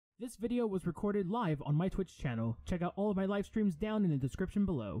This video was recorded live on my Twitch channel. Check out all of my live streams down in the description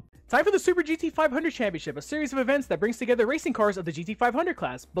below. Time for the Super GT500 Championship, a series of events that brings together racing cars of the GT500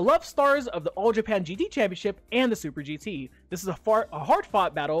 class, beloved stars of the All Japan GT Championship and the Super GT. This is a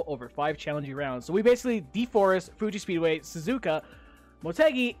hard-fought battle over 5 challenging rounds. So we basically deforest Fuji Speedway, Suzuka,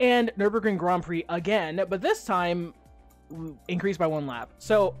 Motegi, and Nurburgring Grand Prix again, but this time increased by 1 lap.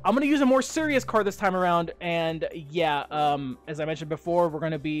 So I'm gonna use a more serious car this time around, and yeah, as I mentioned before, we're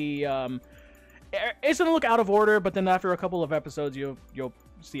gonna be it's gonna look out of order, but then after a couple of episodes you'll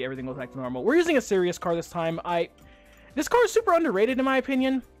see everything goes back to normal. We're using a serious car this time. This car is super underrated in my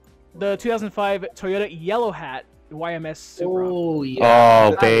opinion. The 2005 Toyota Yellow Hat YMS Supra. Oh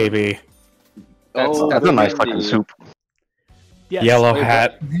yeah. Oh baby, That's a nice fucking soup. Yes. Yellow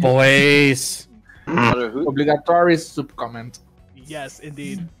Hat boys. Obligatory soup comment. Yes,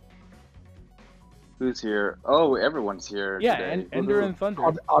 indeed. Who's here? Oh, everyone's here. Yeah, today. and Ender and Thunder.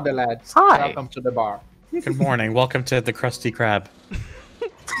 All the lads. Hi. Welcome to the bar. Good morning. Welcome to the Krusty Krab.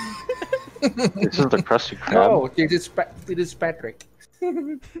 This is the Krusty Krab. Oh, it is Patrick.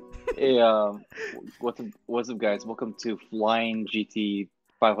 Hey, what's up, guys? Welcome to Flying GT500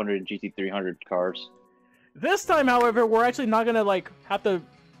 and GT300 cars. This time, however, we're actually not gonna have to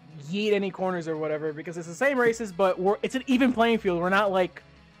yeet any corners or whatever, because it's the same races, but it's an even playing field. We're not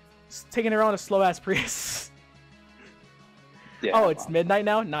taking it around a slow ass Prius. Yeah, oh, it's midnight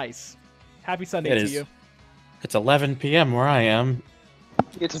now. Nice. Happy Sunday to you. It's 11 p.m. where I am.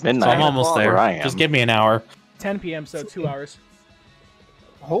 It's So midnight. I'm almost there. Where I am. Just give me an hour. 10 p.m. so 2 hours.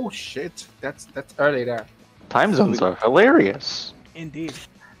 Oh shit, that's early there. Time zones are hilarious. Indeed.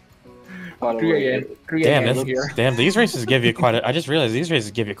 By the 3 way, a.m. 3 a.m. here. Damn, these races give you quite a... I just realized these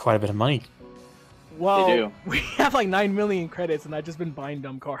races give you quite a bit of money. Well, They do. we have 9 million credits, and I've just been buying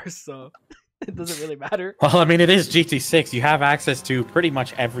dumb cars, so it doesn't really matter. Well, I mean, it is GT6. You have access to pretty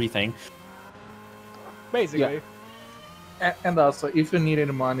much everything. Basically. Yeah. And also, if you need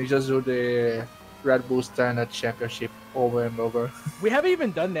any money, just do the Red Bull Standard Championship over and over. We haven't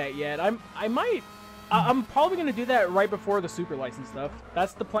even done that yet. I'm probably gonna do that right before the super license stuff.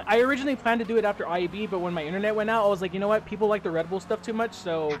 That's the plan. I originally planned to do it after IEB, but when my internet went out, I was like, you know what? People like the Red Bull stuff too much,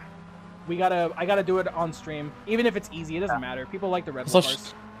 so I gotta do it on stream. Even if it's easy, it doesn't matter. People like the Red Bull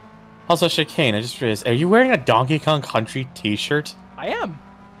cars. Also, Chicane, I just realized, are you wearing a Donkey Kong Country t-shirt? I am.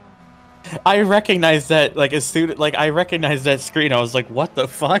 I recognized that, I recognized that screen. I was like, what the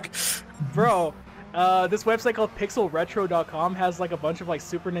fuck? Bro, this website called pixelretro.com has a bunch of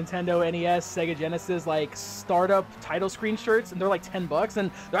Super Nintendo, NES, Sega Genesis startup title screen shirts, and they're $10, and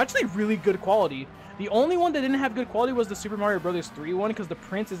they're actually really good quality. The only one that didn't have good quality was the Super Mario Bros. 3 one, because the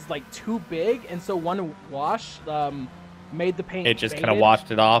print is too big, and so one wash made the paint It just faded. kind of washed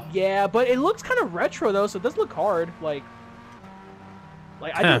it off. Yeah, but it looks kind of retro though, so it does look hard. I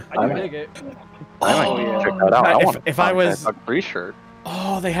do dig it. I might check that out. I want if I was a free shirt.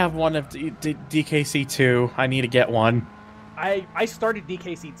 Oh, they have one of DKC2. I need to get one. I started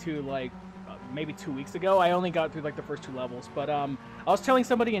DKC2 maybe 2 weeks ago. I only got through the first 2 levels, but I was telling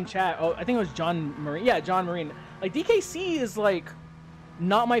somebody in chat. Oh, I think it was John Marine. Yeah, John Marine. DKC is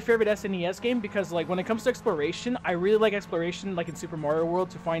not my favorite SNES game, because when it comes to exploration, I really like exploration in Super Mario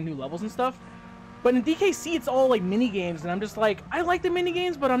World to find new levels and stuff. But in DKC, it's all mini games, and I'm just I like the mini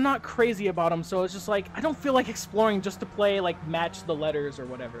games, but I'm not crazy about them. So it's just I don't feel like exploring just to play match the letters or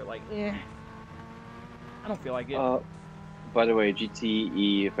whatever. I don't feel like it. By the way,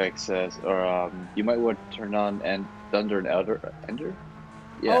 GTE effects says, you might want to turn on and Thunder and Ender.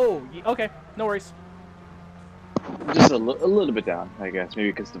 Yeah. Oh, okay, no worries. Just a little bit down, I guess. Maybe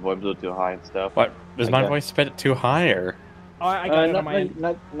because the voice is a little too high and stuff. What? Is my voice spit too high, or? Oh, I got it on my end.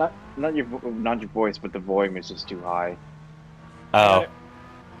 Not your voice, but the volume is just too high. Oh.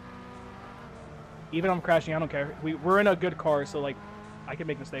 Even if I'm crashing, I don't care. We're in a good car, so I can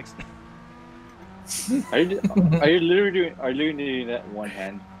make mistakes. Are you literally doing that in one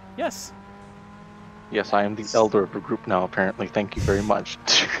hand? Yes. Yes, I am the elder of the group now, apparently. Thank you very much.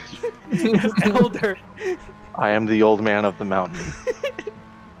 Elder. I am the old man of the mountain.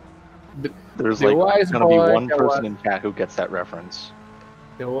 There's the wise gonna be boy one person in chat who gets that reference.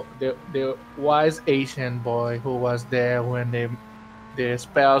 The wise Asian boy who was there when the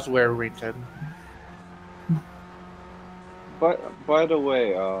spells were written. But by the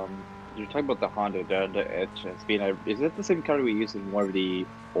way, you're talking about the Honda, the Edge has been. Is it the same car we used in one of the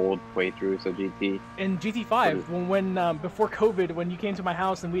old playthroughs of GT? In GT5, when before COVID, when you came to my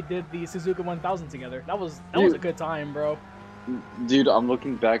house and we did the Suzuka 1000 together, that was a good time, bro. Dude, I'm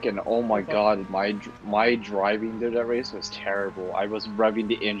looking back and oh my god, my driving to that race was terrible. I was revving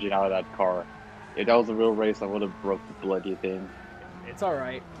the engine out of that car. If that was a real race, I would have broke the bloody thing. It's all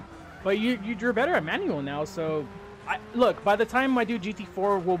right. But you're better at manual now, so look. By the time I do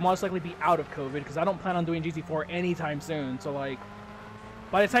GT4, we'll most likely be out of COVID because I don't plan on doing GT4 anytime soon. So like,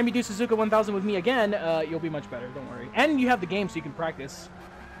 by the time you do Suzuka 1000 with me again, you'll be much better. Don't worry. And you have the game, so you can practice.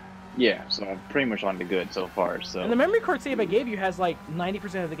 Yeah, so I'm pretty much on the good so far. So. And the memory card save I gave you has like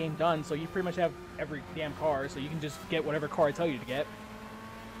 90% of the game done, so you pretty much have every damn car. So you can just get whatever car I tell you to get.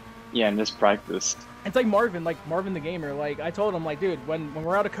 Yeah, and just practice. It's like Marvin the gamer. Like I told him, like, dude, when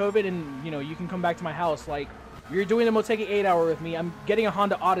we're out of COVID and you can come back to my house, like, you're doing a Motegi 8-hour with me. I'm getting a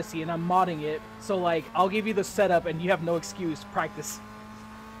Honda Odyssey and I'm modding it. So like, I'll give you the setup and you have no excuse. Practice.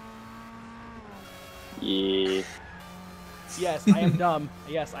 Yeah. Yes, I am dumb.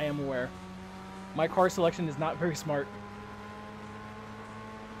 Yes, I am aware. My car selection is not very smart.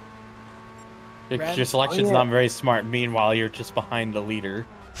 Your selection's not very smart. Meanwhile, you're just behind the leader.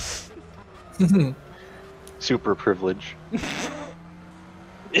 Super privilege.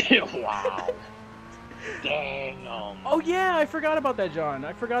 Wow. Dang. Oh yeah, I forgot about that, John.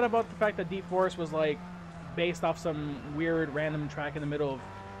 I forgot about the fact that Deep Forest was like based off some weird random track in the middle of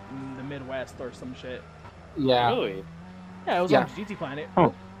the Midwest or some shit. Yeah. Really? Yeah, it was on GT Planet.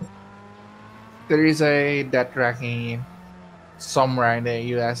 Oh. There is that tracking somewhere in the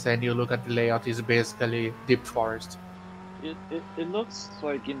US, and you look at the layout, is basically Deep Forest. It looks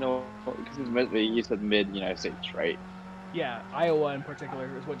like, because you said mid-United States, right? Yeah, Iowa in particular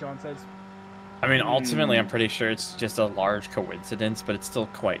is what John says. I mean, ultimately, I'm pretty sure it's just a large coincidence, but it's still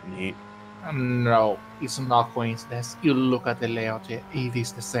quite neat. No, it's not coincidence. You look at the layout, it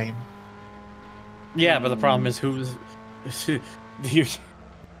is the same. Yeah, but the problem is the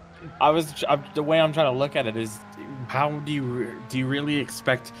way I'm trying to look at it is, how do you really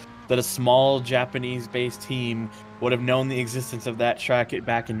expect that a small Japanese-based team would have known the existence of that track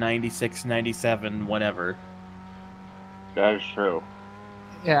back in 96, 97, whatever? That is true.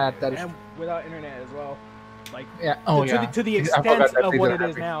 Yeah, that is. And without internet as well. Like, Yeah. to the extent of what it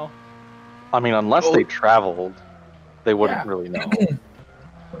is now. I mean, unless they traveled, they wouldn't really know.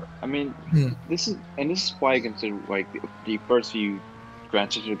 I mean, this is why I consider like the first few Gran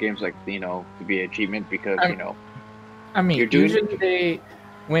Turismo games to be an achievement because I mean, you're doing usually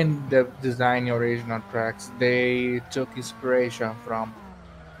when they design your original tracks, they took inspiration from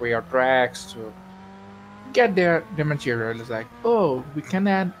real tracks to get their material. It's like, oh, we can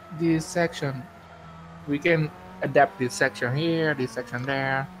add this section, we can adapt this section here, this section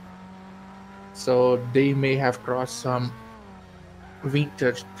there. So they may have crossed some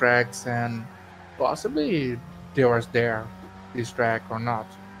vintage tracks and possibly this track or not.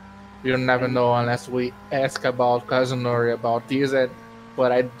 You'll never know unless we ask about Kazunori about this,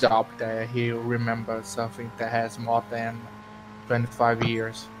 but I doubt that he remembers something that has more than 25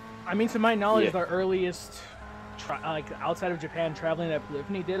 years. I mean, to my knowledge, the earliest outside of Japan traveling that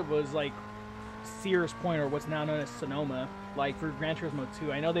Polyphony did was like Sears Point, or what's now known as Sonoma, like for Gran Turismo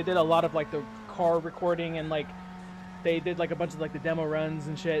 2. I know they did a lot of like the car recording and like they did like a bunch of like the demo runs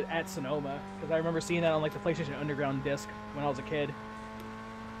and shit at Sonoma, because I remember seeing that on like the PlayStation Underground disc when I was a kid.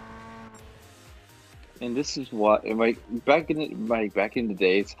 And this is what back in the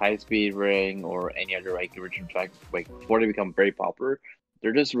days, High Speed Ring or any other original track, before they become very popular,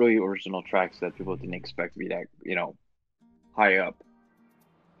 they're just really original tracks that people didn't expect to be that high up.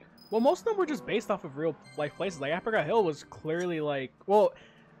 Well, most of them were just based off of real life places. Like Apricot Hill was clearly like, well,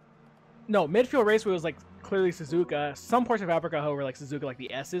 no, Midfield Raceway was like clearly Suzuka. Some parts of Apricot Hill were like Suzuka, like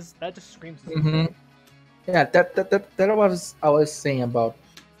the S's. That just screams Suzuka. Yeah, that was I was saying about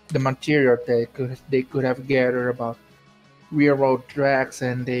the material they could have gathered about real road tracks,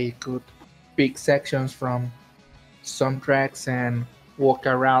 and they could pick sections from some tracks and walk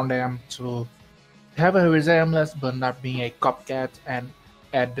around them to have a resemblance but not being a copycat, and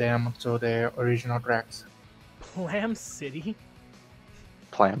add them to their original tracks. Plam City?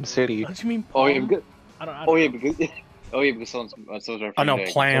 Plam City. Don't you mean Palm? Palm? Oh yeah, because I don't know. someone's referring Oh no,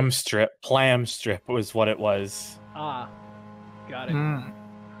 to Plam Strip. Plam Strip was what it was. Ah, got it.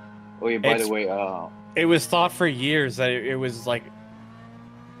 Oh yeah, by the way, it was thought for years that it was like,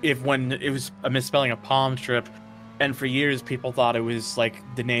 when it was a misspelling of Palm Strip, and for years people thought it was like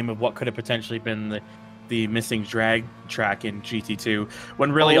the name of what could have potentially been the missing drag track in GT2,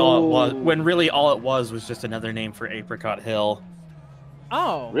 when really all it was just another name for Apricot Hill.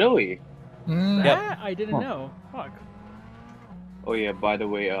 Oh, really? That I didn't know. Fuck. Oh yeah, by the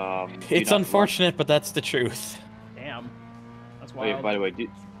way, it's unfortunate, but that's the truth. Damn, that's Oh wild. yeah, by the way,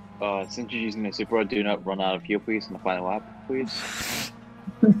 since you're using the Supra, do not run out of fuel, please, in the final lap, please.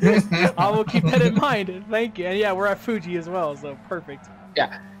 I will keep that in mind. Thank you. And yeah, we're at Fuji as well, so perfect.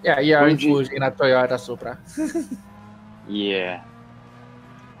 Yeah, in Fuji in a Toyota Supra. Yeah.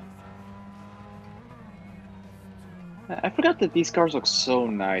 I forgot that these cars look so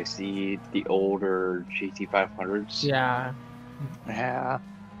nice. The older GT500s. Yeah. Yeah.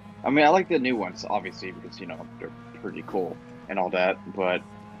 I mean, I like the new ones, obviously, because, you know, they're pretty cool and all that, but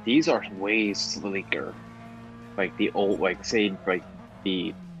these are way sleeker. Like the old, like, say, like,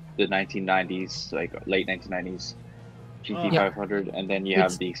 the 1990s, like, late 1990s GT500, and then you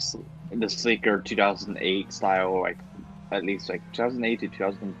have the sleeker 2008 style, like, at least, like, 2008 to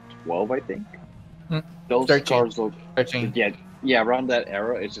 2012, I think. Those 13. cars look, 13. yeah, around that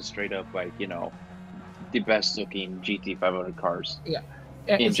era, it's just straight up, like, you know, the best-looking GT500 cars. Yeah.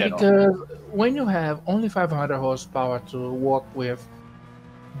 In It's general. because when you have only 500 horsepower to work with,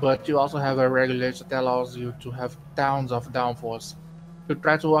 but you also have a regulator that allows you to have tons of downforce, you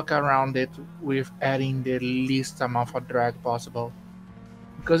try to work around it with adding the least amount of drag possible.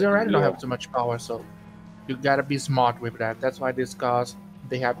 Because you already don't have too much power, so you gotta be smart with that. That's why these cars,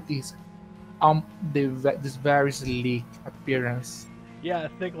 they have this very sleek appearance. Yeah,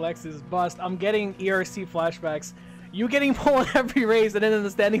 thick Lexus bust. I'm getting ERC flashbacks. You getting pulled every race, and then in the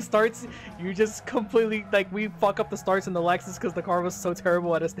standing starts, you just completely, like, we fuck up the starts in the Lexus because the car was so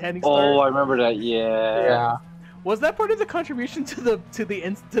terrible at a standing start. Oh, I remember that. Yeah. Yeah. Was that part of the contribution to the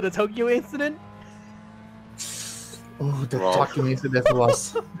Tokyo incident? Oh, the Well. Tokyo incident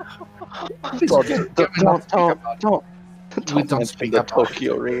was. Don't speak the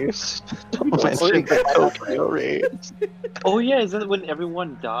Tokyo race. Don't mention the Tokyo race. Oh yeah, is that when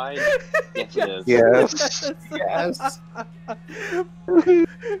everyone died? Yes, it is. Yes. Yes.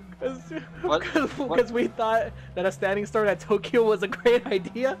 Because we thought that a standing start at Tokyo was a great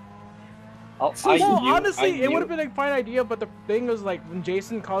idea. Honestly, it would have been a fine idea, but the thing was, like, when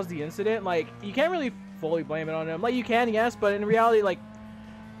Jason caused the incident, like, you can't really fully blame it on him. Like, you can, yes, but in reality, like,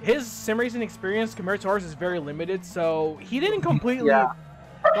 his sim racing experience compared to ours is very limited, so he didn't completely,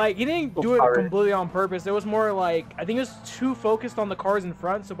 like, he didn't do it completely on purpose. It was more like, I think he was too focused on the cars in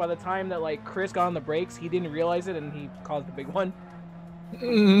front, so by the time that, like, Chris got on the brakes, he didn't realize it, and he caused the big one.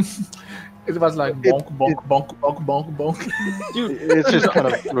 It was like bonk, bonk, bonk, bonk, bonk, bonk. Dude, It's just kind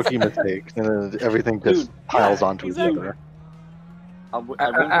of rookie mistakes, and then everything just piles onto exactly. each other.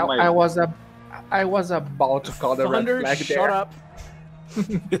 I was about to call the red Thunder, flag shut there. up.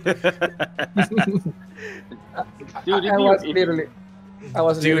 Dude, I was literally.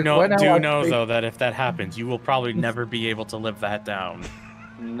 Do know when though that if that happens, you will probably never be able to live that down.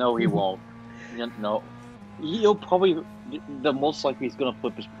 No, he won't. No, he'll probably. The most likely he's gonna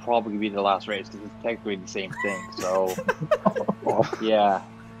flip is probably be the last race because it's technically the same thing. So, yeah.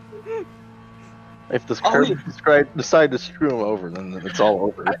 If the curb decide to screw him over, then it's all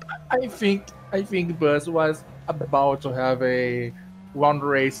over. I think Buzz was about to have a one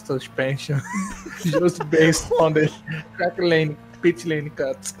race suspension just based on the track lane, pitch lane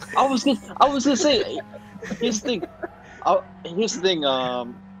cuts. I was gonna say, here's the thing,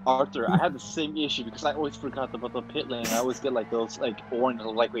 Arthur. I had the same issue because I always forgot about the pit lane. I always get like those like warnings.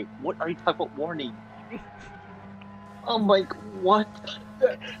 I'm like, wait, what are you talking about warning? I'm like, what?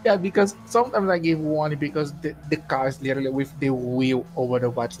 Yeah, because sometimes I give warning because the car is literally with the wheel over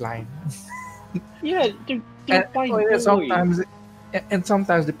the watch line. Yeah, they're fine. And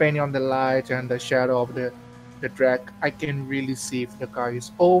sometimes depending on the light and the shadow of the track, I can really see if the car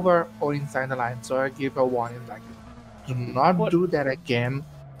is over or inside the line. So I give a warning like, do not do that again,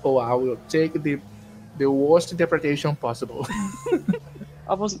 or I will take the worst interpretation possible.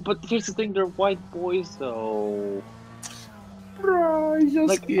 But here's the thing: they're white boys, though. Bro, I just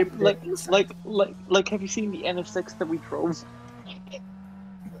Like, skip like, have you seen the NF6 that we drove?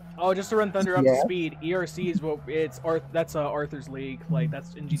 Oh, just to run Thunder up to speed, ERC is what that's Arthur's league. Like,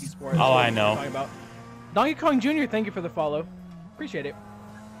 that's in GT Sport. Oh, I know. Talking about. Donkey Kong Jr., thank you for the follow. Appreciate it.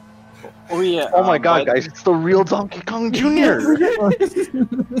 Oh yeah. Oh my god, guys, it's the real Donkey Kong Jr.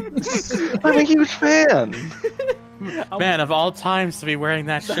 I'm a huge fan. Man, of all times to be wearing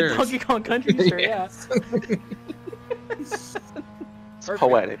that shirt. Donkey Kong Country shirt, yeah. It's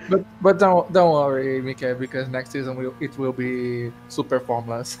poetic. But don't worry, Mika, because next season it will be super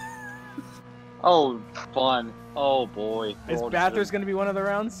formless. Oh, fun. Oh boy. Is Bathurst going to be one of the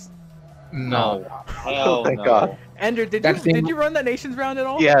rounds? No. Hell Thank no. God. Ender, did you run that Nations round at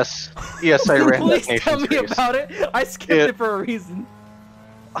all? Yes, I ran that Please tell Nations me race. about it. I skipped it for a reason.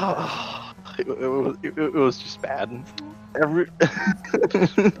 It was just bad.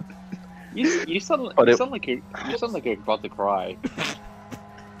 You sound like you're about to cry.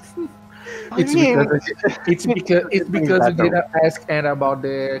 It's because you didn't ask Anne about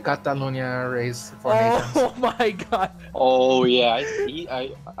the Catalonia race for Nations. Oh my god. Oh yeah,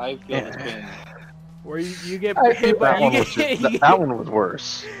 I feel this pain. Where you get I hit by that one was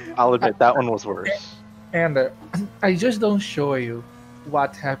worse. I'll admit that one was worse. And I just don't show you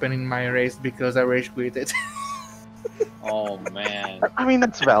what happened in my race because I rage quitted. Oh man. I mean,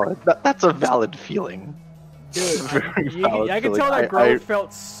 that's valid. That's a valid feeling. Dude, Very I valid can feeling. tell that Grove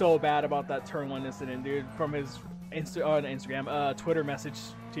felt so bad about that turn 1 incident, dude, from his Instagram, Twitter message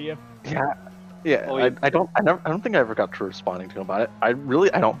to you. Yeah. Oh, I don't think I ever got to responding to him about it. I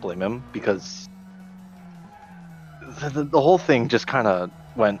don't blame him because the whole thing just kind of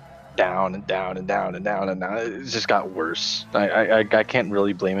went down and down and down and down and down. It just got worse. I can't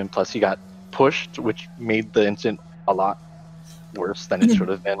really blame him. Plus, he got pushed, which made the incident a lot worse than it should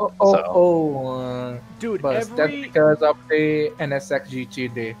have been. Dude, But that's because of the NSX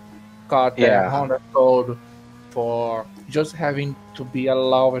GT they got the Honda code for just having to be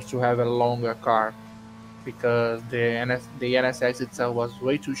allowed to have a longer car because the NSX itself was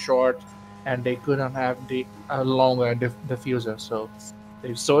way too short and they couldn't have the longer diffuser. So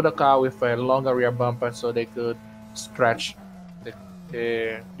they sold the car with a longer rear bumper so they could stretch the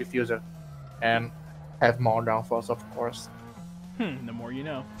diffuser and have more downforce, of course. The more you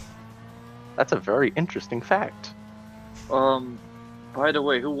know. That's a very interesting fact. By the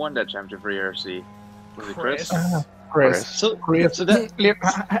way, who won that championship for ERC? Was it Chris? Chris. So that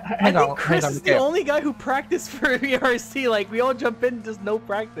I think Chris is the only guy who practiced for ERC. Like, we all jump in, just no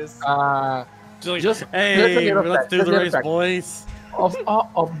practice. Hey, let's do the race, boys. Of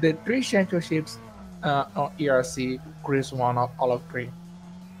the 3 championships on ERC, Chris won all of 3.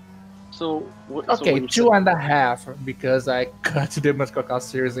 So okay, 2.5 because I cut the Muscle Car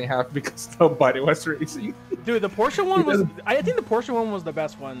series in half because nobody was racing. Dude, the Porsche one was. I think the Porsche one was the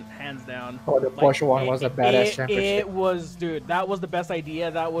best one, hands down. Oh, the Porsche one was a badass championship. It was, dude. That was the best idea.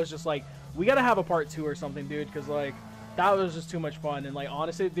 That was just like, we gotta have a part 2 or something, dude, because like that was just too much fun. And like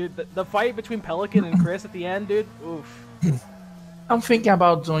honestly, dude, the fight between Pelican and Chris at the end, dude. Oof. I'm thinking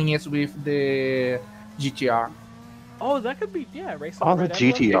about doing it with the GTR. Oh, that could be, yeah, racing. Oh, the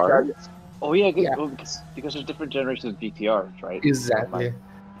GTR. Oh yeah, because there's different generations of GTRs, right? Exactly.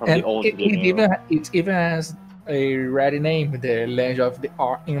 From And the old it even has a ready name, the Legend of the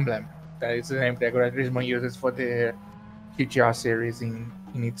R emblem. That is the name that Gran Turismo uses for the GTR series in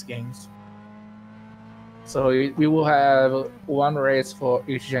its games. So we will have one race for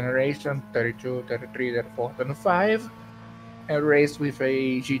each generation, 32, 33, 34, 35, a race with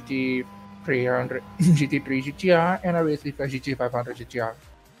a GT300, GT3 GTR, and a race with a GT500 GTR.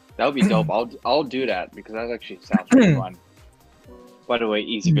 That would be dope. I'll do that because that actually sounds pretty fun. By the way,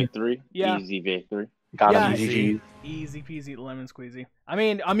 easy victory. Yeah. Easy victory. Got him, easy. Easy peasy lemon squeezy. I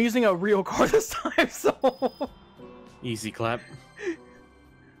mean, I'm using a real car this time, so Easy clap.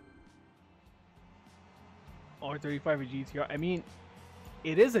 R35 a GTR. I mean,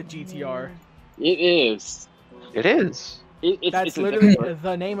 it is a GTR. It is. It is. That's literally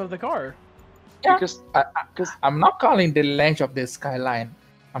the name of the car. Yeah. Because I'm not calling the Legend of the Skyline.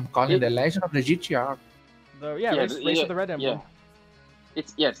 I'm calling the Legend of the GTR. Race of the Red Emblem. Yeah.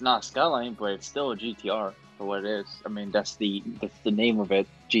 It's not Skyline, but it's still a GTR for what it is. I mean, that's the name of it,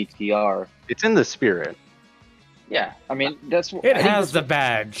 GTR. It's in the spirit. Yeah, I mean that's it has the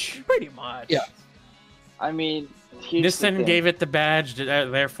badge. Pretty much. Yeah. I mean, Nissan gave it the badge,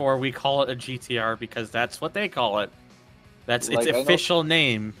 therefore we call it a GTR because that's what they call it. That's its official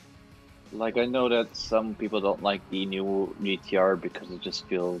name. Like, I know that some people don't like the new GTR because it just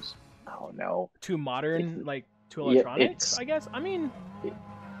feels, I don't know, too modern, like too electronics. I guess. I mean,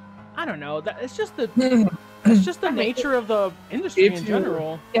 I don't know. It's just the nature of the industry in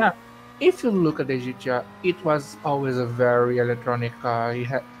general. Yeah. If you look at the GTR, it was always a very electronic car.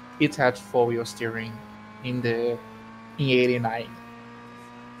 It had 4-wheel steering in '89.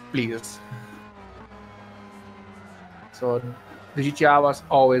 Please. So the GTR was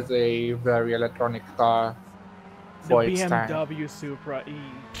always a very electronic car for its time. The BMW Supra E.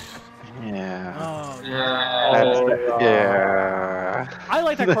 Yeah. Oh, yeah. I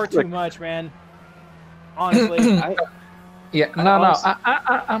like that car too much, man. Honestly.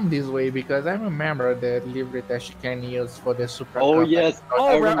 I'm this way because I remember the livery that she can use for the Supra. Oh, yes.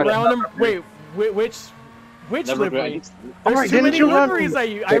 Wait, which livery? There's too many liveries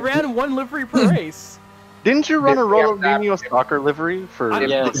I ran one livery per race. Didn't you run a Ronaldinho soccer livery for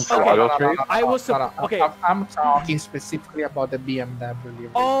okay. I'm talking specifically about the BMW livery.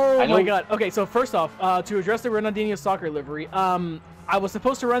 Oh my god. Okay, so first off, to address the Ronaldinho soccer livery, I was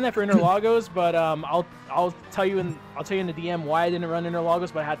supposed to run that for Interlagos, but I'll tell you in the DM why I didn't run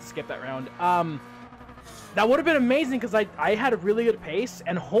Interlagos, but I had to skip that round. That would have been amazing because I had a really good pace,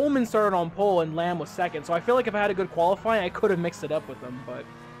 and Holman started on pole and Lamb was second. So I feel like if I had a good qualifying, I could have mixed it up with them, but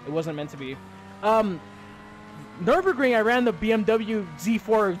it wasn't meant to be. Nurburgring, I ran the BMW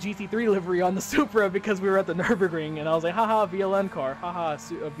Z4 GT3 livery on the Supra because we were at the Nurburgring, and I was like, haha, VLN car, haha,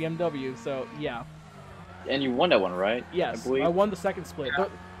 BMW. So yeah. And you won that one, right? Yes, I won the second split. Yeah.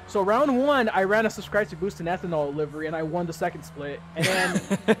 So round 1, I ran a subscribe to boost and ethanol livery, and I won the second split. And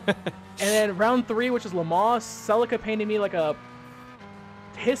then round 3, which is Le Mans, Celica painted me like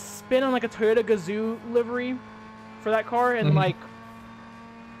his spin on like a Toyota Gazoo livery for that car, and like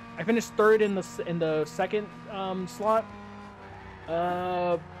I finished 3rd in the second slot.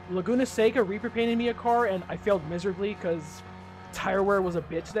 Laguna Seca Reaper painted me a car, and I failed miserably because tire wear was a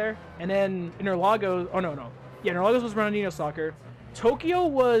bitch there. And then Interlagos, Interlagos was Ronaldinho Soccer. Tokyo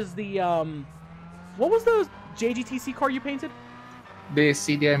was the what was the JGTC car you painted? The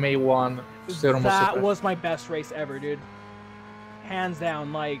CDMA one. That was my best race ever, dude. Hands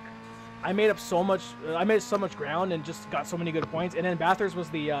down. Like, I made so much ground and just got so many good points. And then Bathurst was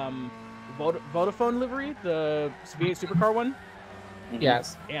the Vodafone livery, the V8 supercar one.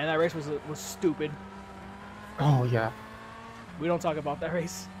 Yes. And that race was stupid. Oh yeah. We don't talk about that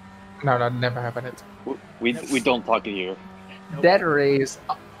race. No, that never happened. We don't talk it here. Nope. That race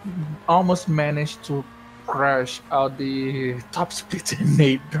almost managed to crush out the top split and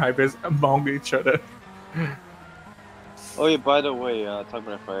 8 drivers among each other. Oh yeah, by the way, talking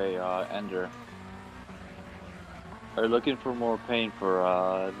about FIA, Ender. Are you looking for more paint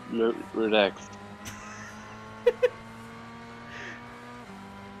for Redex?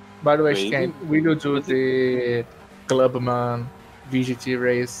 By the way, Shane, we do the Clubman VGT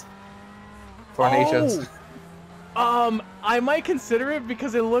race for Nations. I might consider it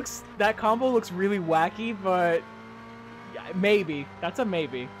because that combo looks really wacky, but maybe. That's a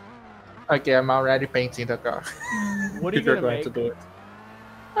maybe. Okay, I'm already painting the car. What are you going to do it?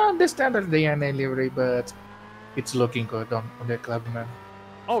 The standard DNA livery, but it's looking good on the Clubman.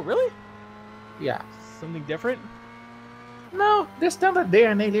 Oh, really? Yeah. Something different? No, the standard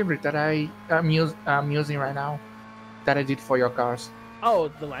DNA livery that I'm using right now, that I did for your cars. Oh,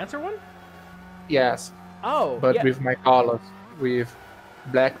 the Lancer one? Yes. Oh, but yeah. with my colors, with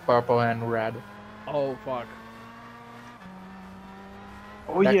black, purple, and red. Oh fuck.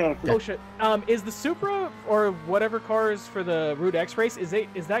 Oh yeah. Oh shit. Is the Supra or whatever car is for the Root X race? Is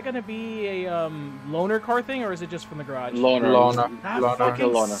that gonna be a loaner car thing, or is it just from the garage? Loaner. That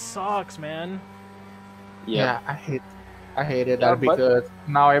fucking sucks, man. Yeah, I hated that because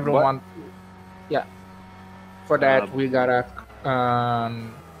now everyone. Yeah. For that, we gotta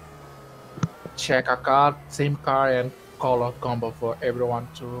check a car, same car, and color combo for everyone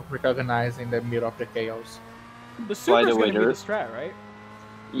to recognize in the middle of the chaos. The Supra's gonna be the Strat, right?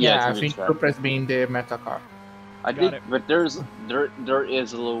 Yeah, I think Supra's being the meta car. I think, but there is a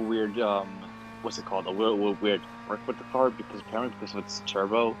little weird what's it called? A little weird work with the car because apparently because it's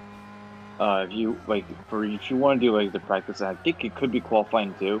turbo. If you want to do like the practice, I think it could be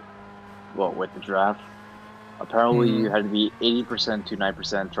qualifying too. Well, with the draft, apparently you had to be 80% to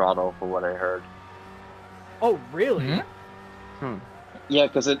 9% throttle, for what I heard. Oh, really? Yeah,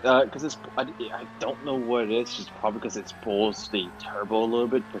 because I don't know what it is. Just probably because it pulls the turbo a little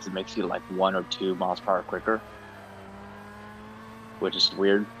bit because it makes you like 1 or 2 miles per hour quicker, which is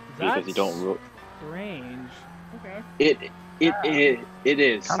weird because you don't. Strange. Okay. It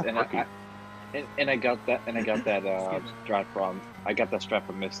is, and and I got that strap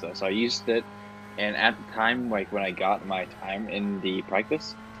from Mista, so I used it, and at the time, like when I got my time in the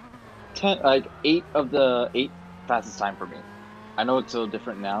practice, 8 of the 8 fastest time for me. I know it's a little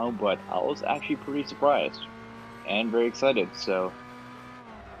different now, but I was actually pretty surprised and very excited. So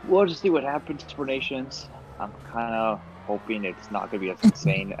we'll just see what happens for Nations. I'm kind of hoping it's not going to be as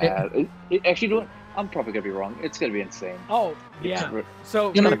insane as it actually. I'm probably going to be wrong. It's going to be insane. Oh yeah.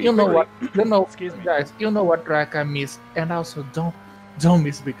 So you know what? Excuse me, guys. You know what track I missed, and also don't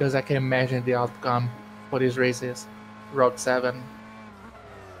miss because I can imagine the outcome for these races. Road 7.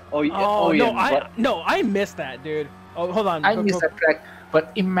 Oh yeah. I missed that, dude. Oh, hold on. I missed that track,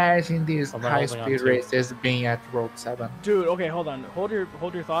 but imagine these high-speed races being at Road 7. Dude, okay, hold on. Hold your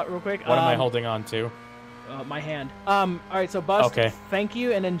thought real quick. What am I holding on to? My hand. All right, so Bust, thank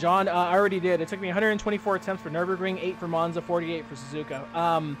you. And then John, I already did. It took me 124 attempts for Nurburgring, 8 for Monza, 48 for Suzuka.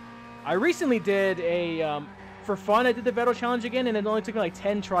 I recently did for fun, I did the Vettel Challenge again, and it only took me like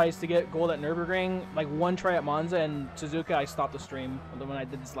 10 tries to get gold at Nurburgring, like 1 try at Monza, and Suzuka, I stopped the stream when I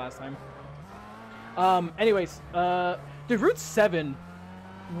did this last time. Anyways, the Route 7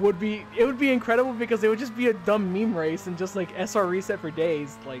 would be incredible because it would just be a dumb meme race and just like SR reset for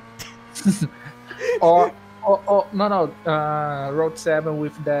days, like. or no, Road 7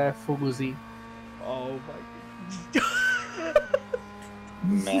 with the Fuji. Oh my.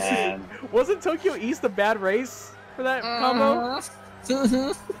 Man. Wasn't Tokyo East a bad race? for that combo?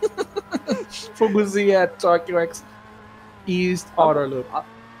 Fuji at Tokyo X East Auto Loop.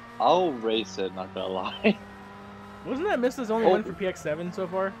 I'll race it, not gonna lie. Wasn't that Mista's only win for PX7 so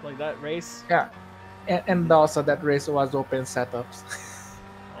far? Like that race? Yeah. And also that race was open setups.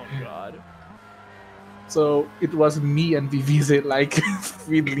 Oh god. So it was me and VVZ like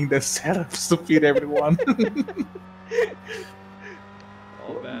fiddling the setups to feed everyone.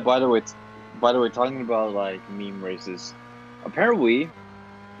 Oh, man. By the way, talking about like meme races, apparently,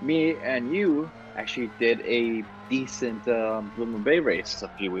 me and you actually did a decent Blue Moon Bay race a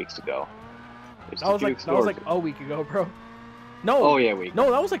few weeks ago. That was like a week ago, bro. No. Oh yeah, week. No,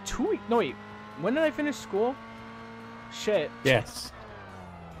 that was like 2 weeks. No wait. When did I finish school? Shit. Yes.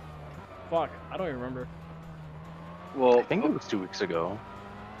 Fuck. I don't even remember. Well, I think it was 2 weeks ago.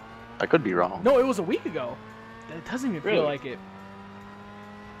 I could be wrong. No, it was a week ago. It doesn't even feel Really? like it.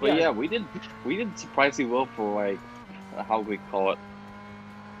 but yeah, we did surprisingly well for like how we call it,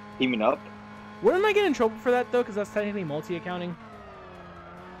 teaming up. Wouldn't I get in trouble for that though? Because that's technically multi-accounting.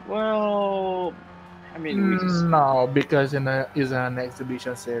 Well, I mean, we just No, because it's an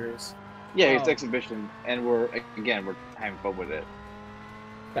exhibition series. yeah, it's Oh. exhibition, and we're having fun with it.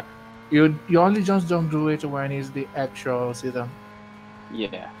 You only just don't do it when it's the actual season.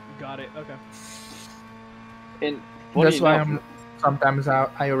 Yeah, Got it. Okay. and funny That's why enough, sometimes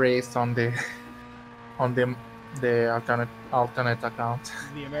I race on the alternate account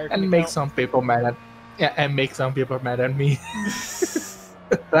The American and make account. some people mad at me.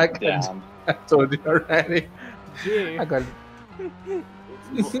 Like damn. I told you already. Gee. I got.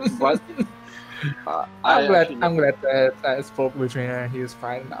 But I'm glad actually- that I spoke with him and he's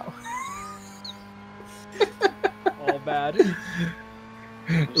fine now. All bad.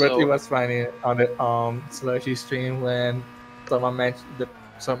 But So- it was funny on the slushy stream when someone mentioned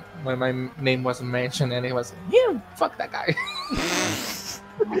when my name was mentioned and he was yeah, fuck that guy.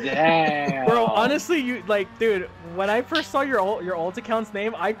 Damn. Bro, honestly, you like, dude. When I first saw your alt account's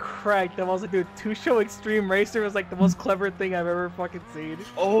name, I cracked. I was like, dude, Two Show Extreme Racer was like the most clever thing I've ever fucking seen.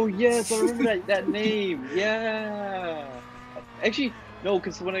 Oh yes, I remember that name. Yeah. Actually, no,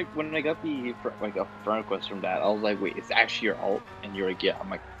 because when I got the like a friend request from that, I was like, wait, it's actually your alt, and you're like, yeah. I'm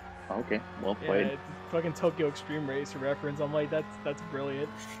like, oh, okay, well Yeah, played. it's fucking Tokyo Extreme Racer reference. I'm like, that's brilliant.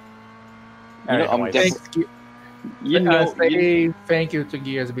 You know, I'm Anyways. definitely. You know, say thank you to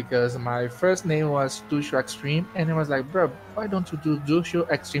Gears because my first name was Dushu Extreme and he was like, bro, why don't you do Dushu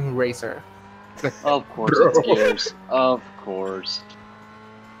Extreme Racer? of course Bro. it's Gears. Of course.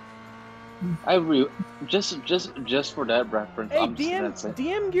 Just for that reference, Hey, I'm just gonna say.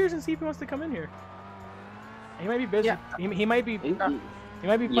 DM Gears and see if he wants to come in here. He might be busy. Yeah. He might be. He- He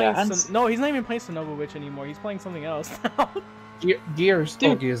might be Yeah, playing. Hans- No, he's not even playing Sonobu Witch anymore. He's playing something else now. Gears,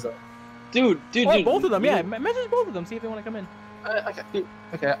 Dude. Gears. Dude, Oh, both of them. Yeah, message both of them. See if they want to come in.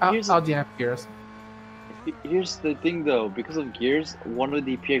 Okay, I'll DM Gears. Here's the thing though, because of Gears, one of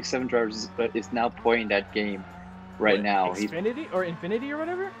the PX7 drivers is now playing that game right What, now. He's Infinity or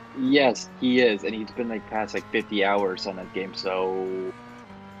whatever. yes, he is, and he's been like past like 50 hours on that game. So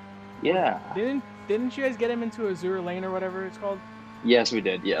yeah, Didn't you guys get him into Azure Lane or whatever it's called? yes, we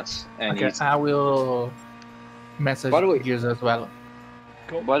did, yes. And Okay, I will message By the way- Gears as well.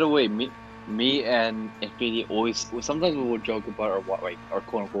 Cool. by the way, me and Infinity always sometimes we will joke about our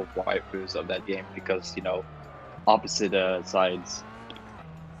quote unquote waifus of that game because opposite sides.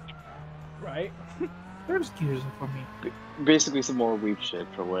 Right. There's Gears for me. Basically, some more weep shit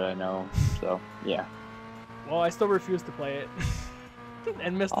for what I know. So yeah. Well, I still refuse to play it,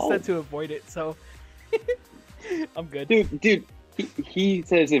 and Mr. Oh. said to avoid it, so I'm good. Dude, he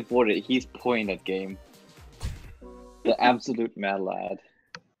says avoid it. He's playing that game. The absolute mad lad.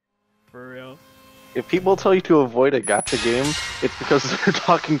 For real. If people tell you to avoid a gacha game, it's because they're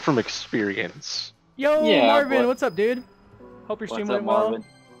talking from experience. Yo, Yeah, Marvin, but- what's up, dude? Hope your stream What's up, went well. Marvin?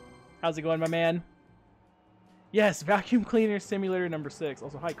 How's it going, my man? Yes, vacuum cleaner simulator number 6.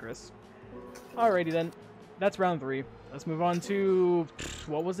 Also, hi, Chris. Alrighty then, that's round 3. Let's move on to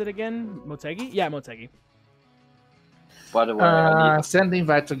what was it again? Motegi? Yeah, Motegi. By the way, I need... Send the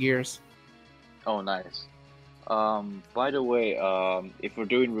invite to Gears. oh nice. By the way, if we're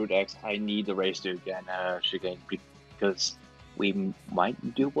doing Route X, I need the race to again, Shigen, because we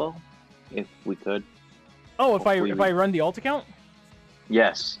might do well if we could. Oh, if Hopefully I run the alt account?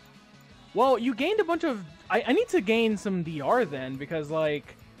 Yes. Well, you gained a bunch of. I need to gain some DR then because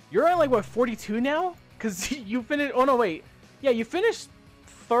like you're at like what 42 now? Because you finished. Oh no, wait. Yeah, you finished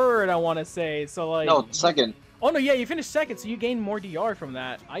third. I want to say so. Like No, second. Oh no, yeah, you finished second, so you gained more DR from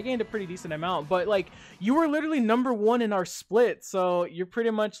that. I gained a pretty decent amount, but like you were literally number 1 in our split, so you're pretty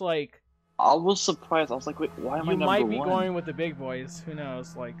much like I was surprised. I was like, wait, why am I You number might be one? going with the big boys. Who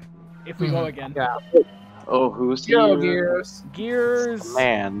knows? Like, if we go again. Yeah. Oh, who's Yo, here? Gears.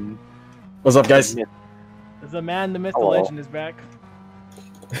 Man. What's up, guys? The man, the myth, the Hello. legend is back.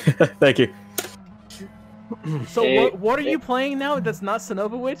 Thank you. So Hey, what are you playing now? That's not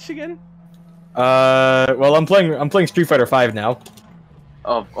Sonova Witch again? Well, I'm playing Street Fighter 5 now.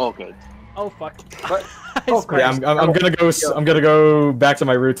 Oh, okay. Oh fuck. What? Yeah, I'm gonna go back to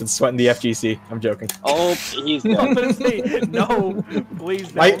my roots and sweat in the FGC. I'm joking. Oh, he's I'm dead. gonna say no,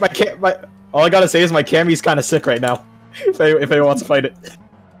 please My don't. all I gotta say is my Cammy's kind of sick right now. If anyone wants to fight it,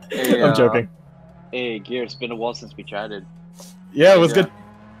 Hey, I'm joking. Hey, Gear, it's been a while since we chatted. Yeah, it was good.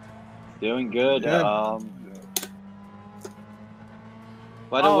 Doing good. Yeah.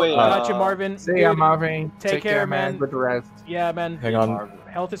 By the way, I got you, Marvin. See ya, Dude, Marvin. take care, man. Good rest. Yeah, man. Hang on.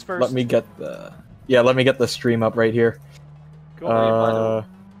 Health is first. Let me get the stream up right here. Go.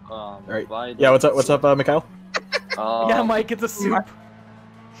 Right. Yeah, what's up, Mikhail? Yeah, Mike, it's a soup.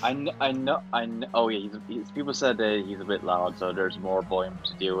 I know. Oh yeah, people said that he's a bit loud, so there's more volume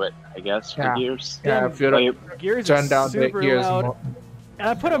to deal with, I guess, for Yeah. Gears. Yeah, Damn, if you don't Gears turn is down the super gears loud. more. And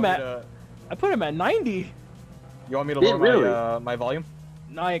I put him at 90. You want me to Did lower really? my volume?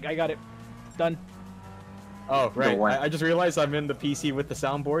 No, I got it. Done. Oh, right. one. I just realized I'm in the PC with the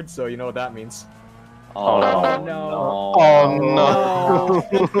soundboard, so you know what that means. Oh, no. Oh no.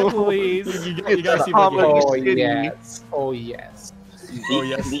 No, please. You gotta see if I can Oh hear you. yes. Oh yes. Oh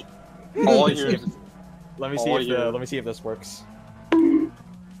yes. All yours. Let me see if this works.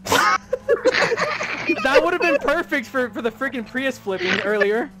 That would have been perfect for the freaking Prius flipping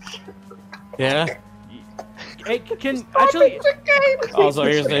earlier. Yeah. Hey, can actually. Also,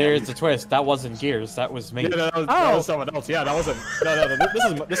 here's the twist. That wasn't Gears. That was me. Yeah, that was someone else. Yeah, that wasn't.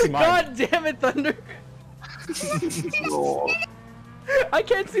 No. This is mine. God damn it, Thunder! I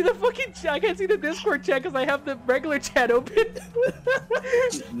can't see the fucking I can't see the Discord chat because I have the regular chat open.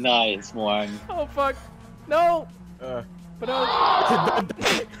 Nice one. Oh fuck! No. But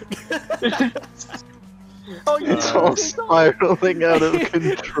Oh, it's all spiraling out of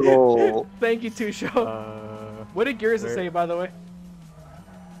control. Thank you, Tusho. What did Gears say, by the way?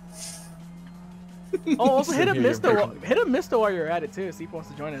 Oh, also hit up Misto while you're at it too. See if he wants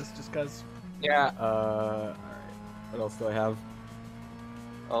to join us, just cause. Yeah. Alright. What else do I have?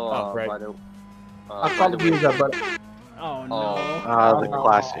 Oh, right. I called the user, but Oh no. Ah, the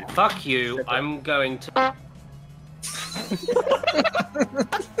classic. Fuck you, I'm going to...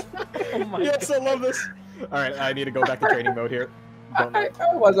 Oh my Yes, I love this. Alright, I need to go back to training mode here. I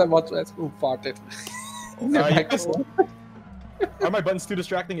was about to ask who fought it. Are my buttons too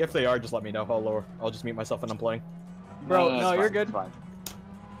distracting? If they are, just let me know. I'll just mute myself when I'm playing. Bro, no, you're good. Fine.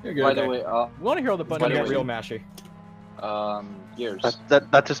 You're good. By the way, We want to hear all the It's buttons. gonna get Anyway. real mashy. Gears.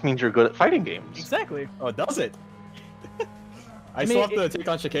 That just means you're good at fighting games. Exactly. Oh, does it? I mean, still have to take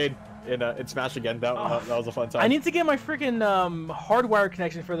on Chicane in Smash again. That was a fun time. I need to get my freaking hardwire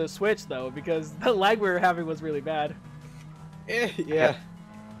connection for the Switch though, because the lag we were having was really bad. Yeah.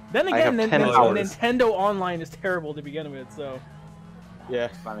 Then I again, have 10 hours. Nintendo Online is terrible to begin with, so Yeah.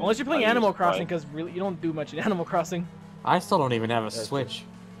 I mean, unless you're playing I Animal used to Crossing, play. because really you don't do much in Animal Crossing. I still don't even have a Switch.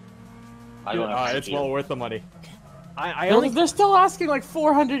 I don't have It's well worth the money. I only They're still asking like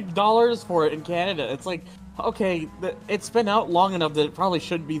 $400 for it in Canada. It's like, okay, it's been out long enough that it probably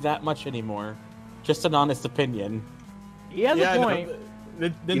shouldn't be that much anymore. Just an honest opinion. he has a point.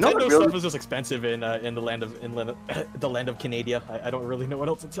 Nintendo stuff is just expensive in the land of Canada. I don't really know what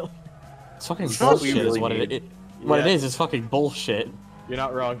else to tell you. It's fucking not bullshit really is what what it is fucking bullshit. You're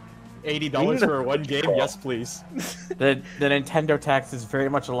not wrong. $80 for one game? Yes, please. The Nintendo tax is very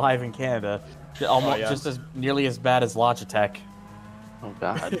much alive in Canada. Almost just as nearly as bad as Logitech. Oh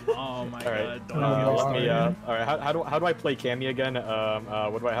god. Oh my Alright. god. Let me, alright, how do I play Cammy again?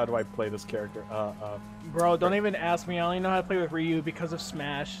 How do I play this character? Bro, don't even ask me. I only know how to play with Ryu because of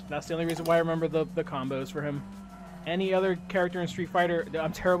Smash. That's the only reason why I remember the combos for him. Any other character in Street Fighter,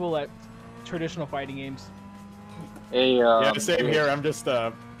 I'm terrible at traditional fighting games. Hey, yeah, same here. I'm just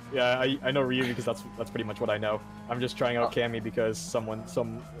yeah, I know Ryu because that's pretty much what I know. I'm just trying out Cammy because one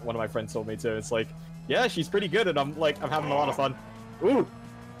of my friends told me to. It's like, yeah, she's pretty good, and I'm having a lot of fun. Ooh.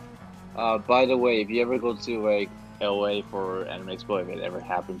 by the way, if you ever go to like LA for Anime Expo, if it ever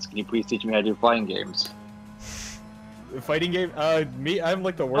happens, can you please teach me how to do fighting games? Fighting game? I'm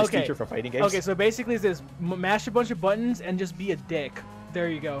like the worst teacher for fighting games. Okay, so basically it's this: mash a bunch of buttons and just be a dick. There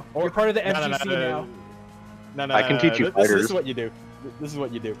you go. You're part of the FGC now. No, I can teach you fighters. This is what you do. This is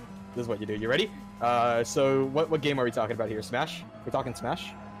what you do. This is what you do. You ready? So what game are we talking about here? Smash? We're talking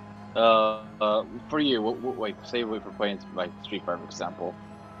Smash? For you, wait, say we're playing like Street Fighter, for example.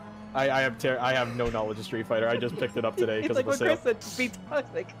 I have no knowledge of Street Fighter. I just picked it up today It's because like of the what sale. Chris said, be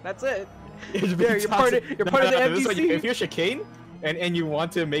toxic. That's it. It's There, you're part of the MTC. If you're Chicane and you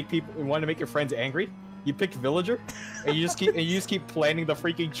want to make your friends angry, you pick Villager, and you just keep planting the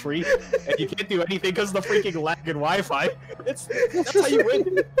freaking tree, and you can't do anything because of the freaking lag and Wi-Fi. That's how you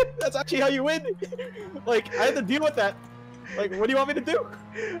win. That's actually how you win. Like I had to deal with that. Like, what do you want me to do?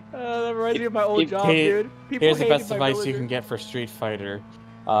 That reminds me of my old job, dude. People Here's the hated best my advice you villager. can get for Street Fighter.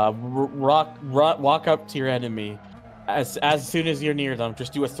 Walk up to your enemy. As soon as you're near them,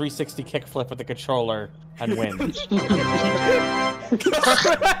 just do a 360 kickflip with the controller and win.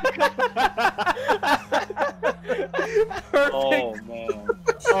 Oh man.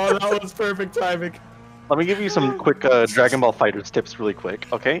 Oh, that was perfect timing. Let me give you some quick Dragon Ball Fighters tips really quick,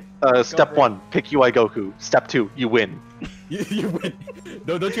 okay? Step 1, pick UI Goku. Step 2, you win. You win.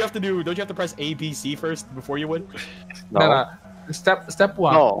 No, don't you have to press A, B, C first before you win? No. Step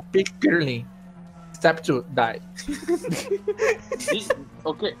 1, No. pick Girly. Step 2, die.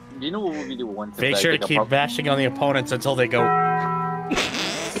 Okay, do you know what we do one tip Make that I sure to think keep about- bashing on the opponents until they go.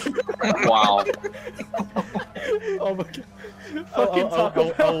 Wow. Oh my god. Fucking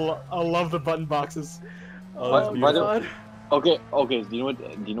Taco Bell. I love the button boxes. Oh, By that's the beautiful. way, okay. Do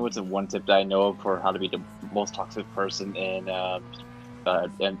you know what's the one tip that I know for how to be the most toxic person in the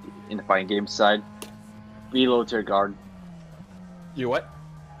fighting game side? Be low tier guard. You what?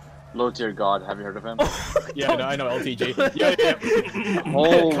 Low tier god. Have you heard of him? Yeah, I know LTJ. Yeah.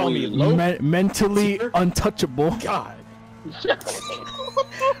 Holy Call me low. Mentally untouchable. God.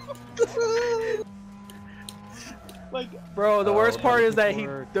 Like, Bro, the worst part is that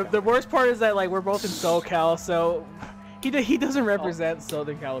the worst part is that like we're both in SoCal, so he doesn't represent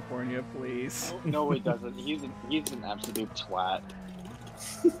Southern California, please. no, it doesn't. He's an absolute twat.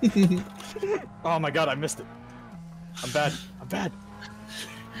 Oh my god, I missed it. I'm bad.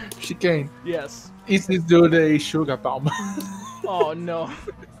 Chicane. Yes. Is this dude a sugar bomb? Oh no.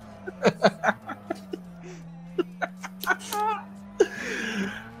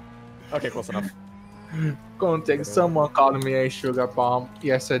 Okay, close enough. Context, someone called me a sugar bomb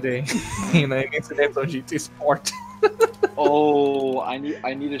yesterday in an incident on GT Sport. Oh, I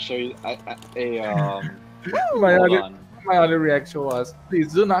need to show you my, hold other, on. my other reaction was,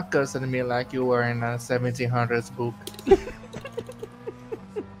 please do not cuss at me like you were in a 1700s book.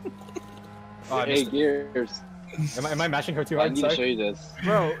 Oh, I Hey, missed it. Gears. Am I mashing her too I hard? need to show Sorry. you this.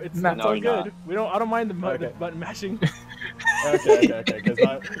 Bro, it's No, all you're good. I don't mind the Okay. button mashing. Okay. Because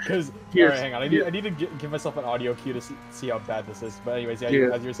all Here's- right, hang on. I need to give myself an audio cue to see how bad this is. But anyways, yeah,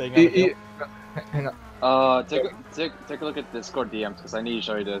 Here. as you were saying. Hang on. Take a look at Discord DMs because I need to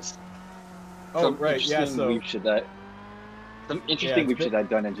show you this. Oh Some right, yeah. interesting So weep shit that it's weep been- shit I've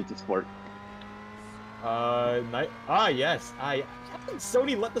done in GT Sport. yes. How did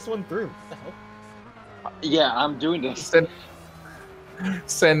Sony let this one through? What the hell? Yeah, I'm doing this.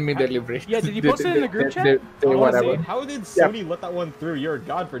 Send me delivery. Yeah, did you post it in the group chat? I wanna Whatever. say, how did Sony let that one through? You're a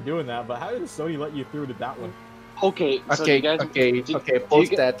god for doing that, but how did Sony let you through to that one? Okay, so Okay, you guys, okay.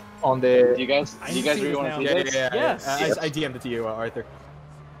 Post that on the. Do you guys I need to see really this want now. to see Yeah, this? Yes. I DM'd it to you, Arthur.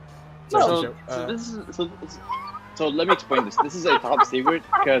 So so let me explain this. This is a top secret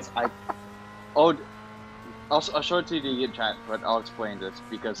because I'll show it to you in chat, but I'll explain this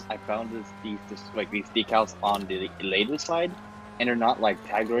because I found these decals on the latest side, and they're not like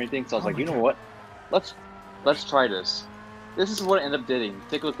tagged or anything. So I was like, you know what? Let's try this. This is what I ended up doing.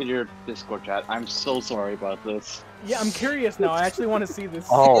 Take a look at your Discord chat. I'm so sorry about this. Yeah, I'm curious now. I actually want to see this.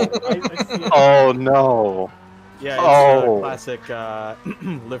 Oh. I see it. Oh no. Yeah, it's Oh. classic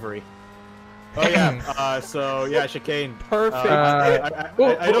livery. Oh yeah. So yeah, Chicane. Perfect.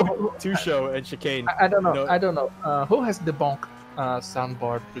 I know Two Show and Chicane. I don't know. No. I don't know. Who has the bonk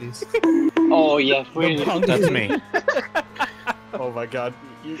soundboard, please? Oh yeah, please. That's me. Oh my god,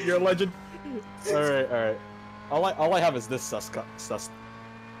 you're a legend. All right. All I have is this sus.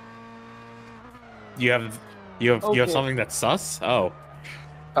 You have Okay. something that's sus? Oh.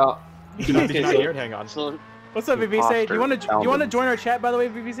 Did you not hear it? Hang on. So What's up, VVC? Do you want to Imposter join our chat? By the way,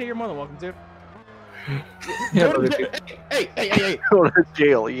 VVC, you're more than welcome to. Yeah, Hey. Go to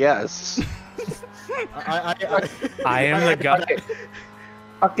jail, yes. I am the god.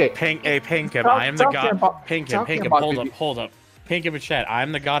 Okay. Pinkham. Talk- I am the talking god. about- Pinkham. talking about Hold up. Pinkham and chat.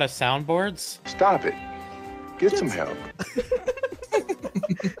 I'm the god of soundboards. Stop it. Get some help.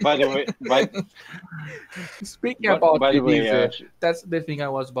 by the way, Speaking about by the way, Division, that's the thing I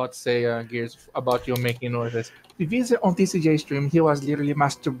was about to say, Gears, about you making noises. Division on TCJ stream, he was literally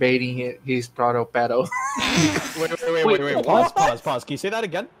masturbating his throttle pedal. Wait. Pause. Can you say that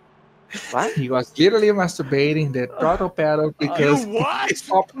again? What? He was literally masturbating the throttle pedal because what?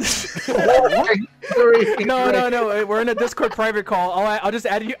 No. We're in a Discord private call. I'll just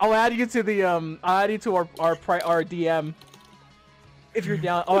add you. I'll add you to the I'll add you to our DM. If you're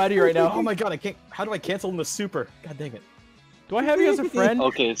down, I'll add you right now. Oh my god, I can't. How do I cancel in the super? God dang it. Do I have you as a friend?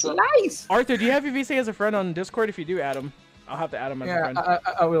 Okay, so nice. Arthur, do you have UVC as a friend on Discord? If you do, add him. I'll have to add him as a friend.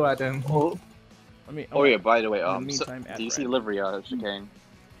 I will add him. Oh yeah, by the way, in the meantime, do you see livery chicane?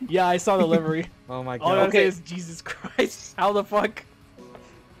 Yeah, I saw the livery. Oh my All I god. gotta say is Jesus Christ. How the fuck?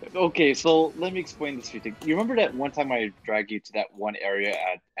 Okay, so let me explain this to you. You remember that one time I dragged you to that one area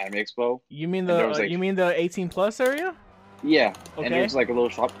at Anime Expo? You mean And there was, like- you mean the 18+ area? Yeah, Okay. and there's like a little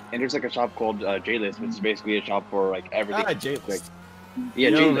shop, and there's like a shop called J-List, which is basically a shop for like everything. Ah, J-List. Like, yeah,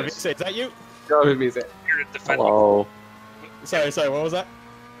 Yo, let me J-List. say, is that you? Go with me, say. Here to defend, Hello. Sorry, what was that?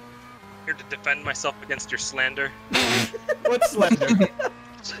 here to defend myself against your slander. What's slender?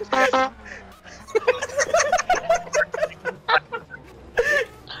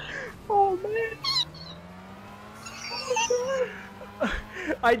 Oh man.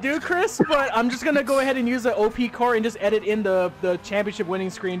 I do, Chris, but I'm just gonna go ahead and use the OP car and just edit in the championship winning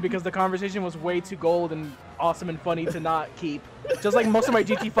screen because the conversation was way too gold and awesome and funny to not keep. Just like most of my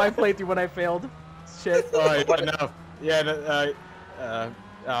GT5 playthrough when I failed. Shit. Alright, no. Yeah,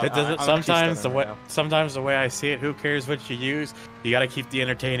 It doesn't. Sometimes the way I see it, who cares what you use? You gotta keep the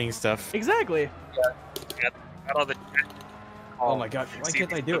entertaining stuff. Exactly. Got all the Oh my god, why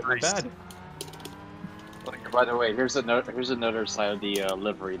can't I do it? My bad. By the way, here's another side of the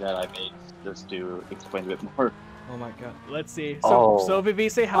livery that I made just to explain a bit more. Oh my god. Let's see. Oh. So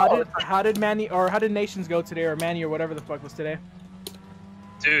Vivise, how did Nations go today, or Manny, or whatever the fuck was today?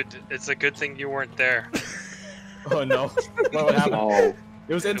 dude. It's a good thing you weren't there. Oh no. What happened? Oh,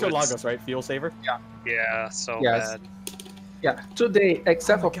 It was Interlagos, right? Fuel saver? Yeah, so Yes. bad. Yeah, today,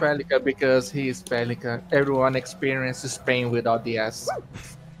 except for Pelica, because he is Pelica, everyone experiences pain without the S.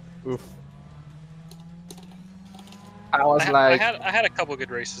 Oof. I was I like, had a couple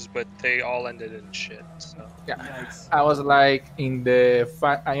good races, but they all ended in shit. So yeah, Yikes. I was like in the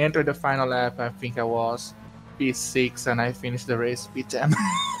I entered the final lap. I think I was P6, and I finished the race P10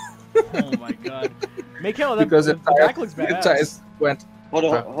 Oh my god. Mikhail, because the back looks the badass. tires went. hold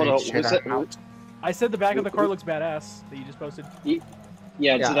on. Was shit that, out. I said the back of the car looks badass that you just posted. yeah,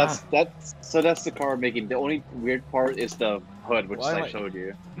 Yeah. so that's the car making. The only weird part is the hood, which Why am I I- showed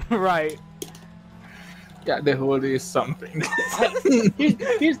you. Right. Yeah, the hood is something.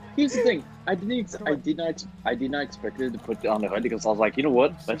 Here's the thing. I did not expect it to put it on the hood because I was like, you know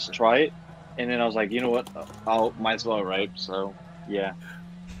what, let's try it. And then I was like, you know what, I'll might as well, right? So yeah.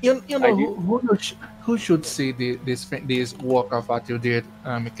 You know I do- who should see this work of what you did,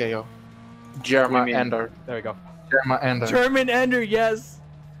 Mikhail? What Germa do you mean? Ender. There we go. Germa Ender. German Ender, yes.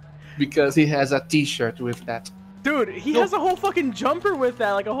 Because he has a T-shirt with that. Dude, he has a whole fucking jumper with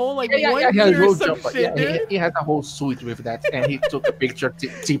that, like a whole like Yeah, one he has a or whole some jumper. shit, Yeah, dude. he has a whole suit with that, and he took a picture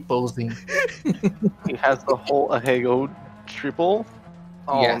T-posing. He has the whole Ahego triple.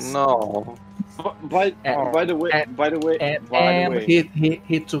 Oh Yes. no. By the way,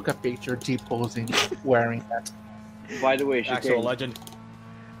 he took a picture T-posing wearing that. by the way, Actual Chicane, legend.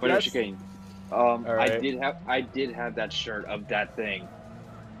 by the way, Yes. Chicane, Alright. I did have that shirt of that thing.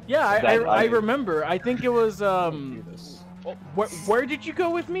 Yeah, That I I- remember. I think it was Do this. where did you go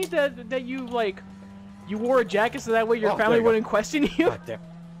with me that you like you wore a jacket so that way your Oh, there family you go. wouldn't question you? God damn.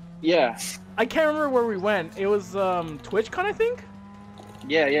 Yeah, I can't remember where we went. It was TwitchCon, I think.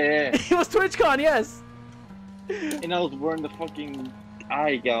 yeah. It was TwitchCon, yes. And I was wearing the fucking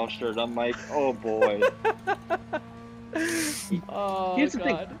eye gouge shirt. I'm like, oh boy. Oh Here's the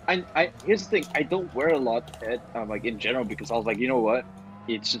god. thing. Here's the thing. I don't wear a lot at like in general because I was like, you know what?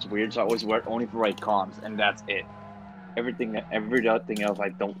 It's just weird. So I always wear it only for right comms, and that's it. Everything else I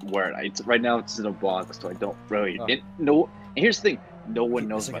don't wear it. Right now it's in a box, so I don't really. Oh. No. And here's the thing. No one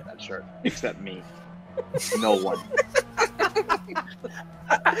knows about that shirt except me. No one.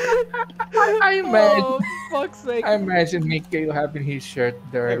 I imagine, Oh fuck's sake. I imagine Mikhail having his shirt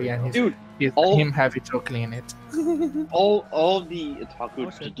dirty and Dude, him having to clean it. all the otaku Oh,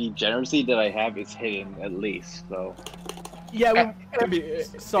 shit. degeneracy that I have is hidden at least. So Yeah, It could be,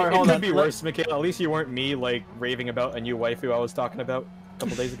 Sorry, it hold could on. be worse, Mikhail. At least you weren't me, like, raving about a new waifu I was talking about a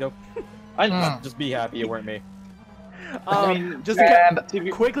couple days ago. Just be happy you weren't me. just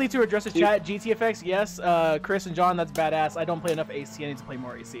And quickly to address the chat, GTFX, yes, Chris and John, that's badass. I don't play enough AC, I need to play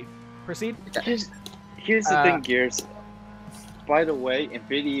more AC. Proceed. here's the thing, Gears. By the way,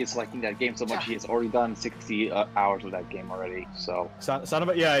 Infinity is liking that game so much he has already done 60 hours of that game already. So Son of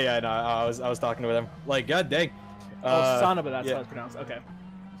a... Yeah, no, I was talking with him. Like, god dang. Oh, Sanaba, that's yeah. how it's pronounced. Okay.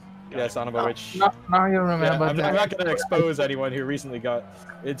 Yeah, Sanaba, which... Now you remember I'm that. not going to expose anyone who recently got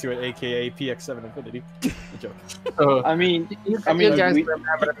into it, aka PX7 Infinity. Good joke. So, I mean, you guys we-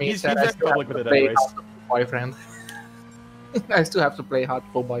 remember me He's that I very still public have with to it play anyways. Hardcore Boyfriend. I still have to play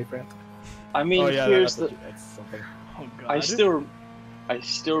Hardcore Boyfriend. I mean, Oh yeah, here's that's something. Oh god. I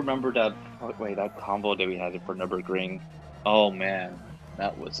still remember that. Wait, that combo that we had for Nurburgring. Oh man,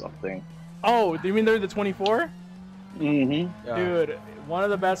 that was something. Oh, do you mean they're the 24? Mm-hmm. Yeah. Dude, one of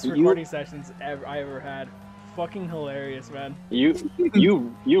the best You- recording sessions I ever had. Fucking hilarious, man. You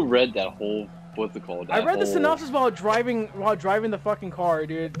read that whole what's it called? I that read the whole- synopsis while driving the fucking car,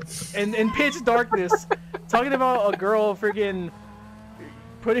 dude. In pitch darkness, talking about a girl freaking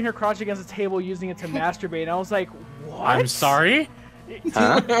putting her crotch against the table using it to masturbate. And I was like, what? I'm sorry.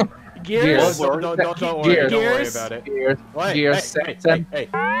 Huh? Gears? Don't worry, don't worry Gears? about it. Gears, Wait, Gears, hey.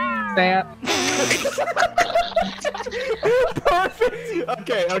 Perfect.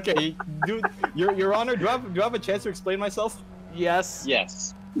 Okay. Dude, Your Honor, do I have a chance to explain myself? Yes.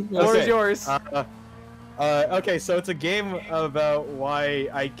 Yes. Floor is Okay. yours. Okay, so it's a game about why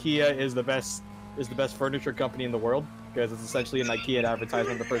IKEA is the best furniture company in the world, because it's essentially an IKEA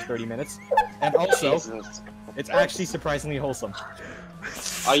advertisement the first 30 minutes, and also Jesus. it's actually surprisingly wholesome.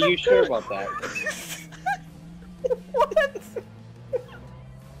 Are you sure about that? What?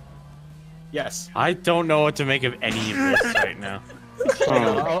 Yes. I don't know what to make of any of this right now.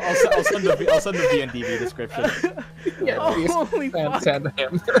 I'll send the VNDV description. Yeah, Holy fuck. send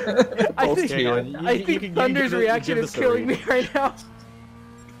him. I think, Hang on, I you think can Thunder's give reaction the is killing me right now.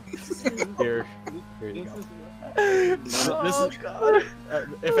 Here you go. Oh god.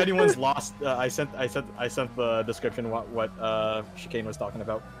 If anyone's lost, I sent the description what Chicane was talking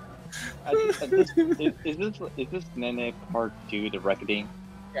about. Is this Nene Part 2, The Reckoning?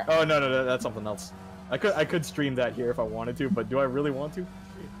 Oh no, that's something else. I could stream that here if I wanted to, but do I really want to?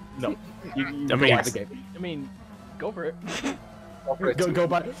 No. You I mean, buy the game. I mean, go for it. Go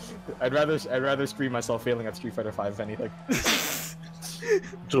buy. I'd rather stream myself failing at Street Fighter 5 if anything.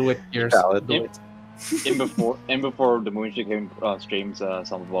 Do it, Gears. Valid. Do it. In before the Moonshot game streams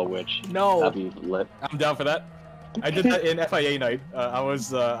some of Witch. No. That'd be lit. I'm down for that. I did that in FIA night. I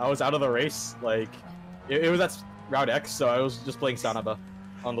was out of the race. Like it was at Route X, so I was just playing Sanaba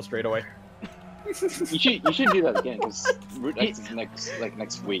on the straightaway. You should do that again because Route X is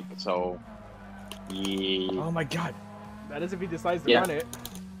next week. So yeah. Oh my god. That is if he decides to Yeah. run it.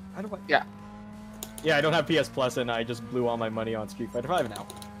 How do I? Yeah. Yeah, I don't have PS Plus, and I just blew all my money on Street Fighter 5 now.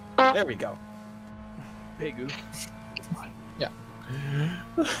 There we go. Big oof.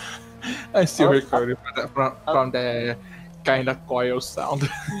 I still recorded from the kind of coil sound.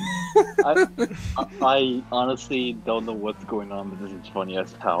 I honestly don't know what's going on, but this is funny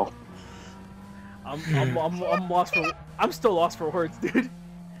as hell. I'm lost for. I'm still lost for words, dude.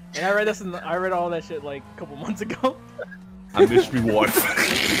 And I read all that shit like a couple months ago. I miss me one.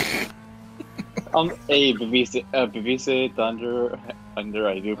 Hey, BBC Thunder,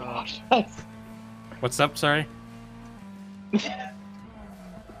 I do apologize. What's up? Sorry.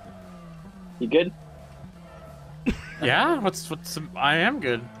 You good? Yeah. What's? I am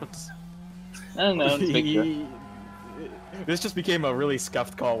good. What's? I don't know. Let's make sure. This just became a really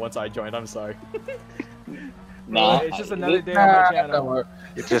scuffed call once I joined. I'm sorry. Nah, It's just another day on my channel.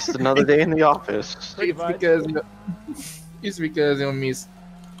 It's just another day in the office. Pretty It's much. because you miss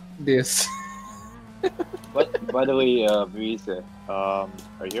this. But by the way, BBC, are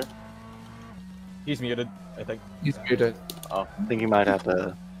you here? He's muted, I think. He's muted. I think you might have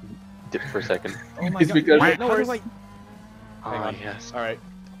to dip for a second. Oh my It's god. because No worries. Hang Ah, on. yes. All right.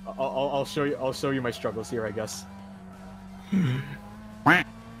 I'll show you. I'll show you my struggles here, I guess.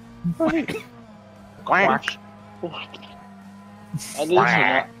 Quack. At least for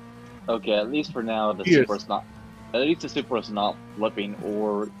now. Okay, at least for now, the Yes. Super's not. At least the Super is not flipping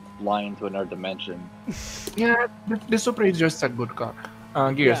or flying to another dimension. Yeah, the Super is just a good car.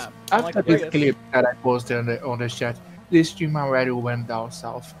 Gears, Yeah, after like this Prius. clip that I posted on the chat, this stream already went down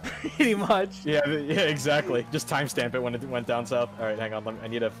south. Pretty much. Yeah, exactly. Just timestamp it when it went down south. All right, hang on. I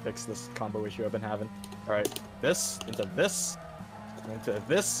need to fix this combo issue I've been having. All right, this into this, into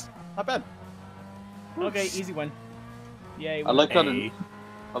this. Not bad. Okay, easy one. Yay. I like that. Hey.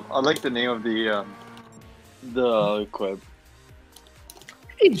 I like the name of the quip.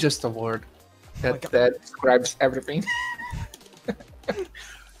 It's just a word that describes everything.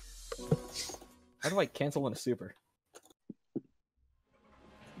 How do I cancel in a super?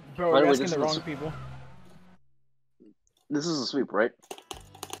 Bro, By the we're way, asking this the was- wrong people. This is a sweep, right?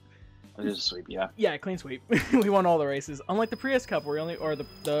 It is a sweep, yeah. Yeah, clean sweep. We won all the races. Unlike the Prius Cup, where we only, or the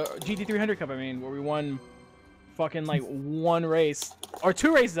GT300 Cup, I mean, where we won fucking like one race or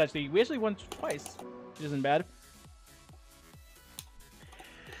 2 races actually. We actually won twice, which isn't bad.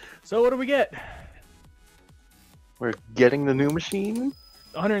 So what do we get? We're getting the new machine.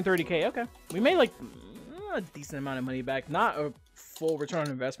 130K. Okay, we made like a decent amount of money back. Not a full return on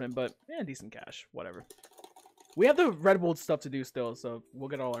investment, but yeah, decent cash. Whatever. We have the Red Bull stuff to do still, so we'll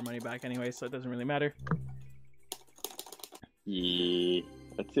get all our money back anyway, so it doesn't really matter. Yeah.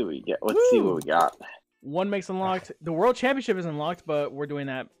 Let's see what we get. Let's see what we got. 1 makes unlocked. The World Championship is unlocked, but we're doing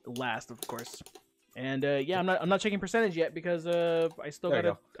that last, of course. And yeah, I'm not checking percentage yet because I still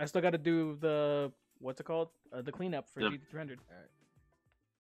gotta do the what's it called? The cleanup for GT300. Alright.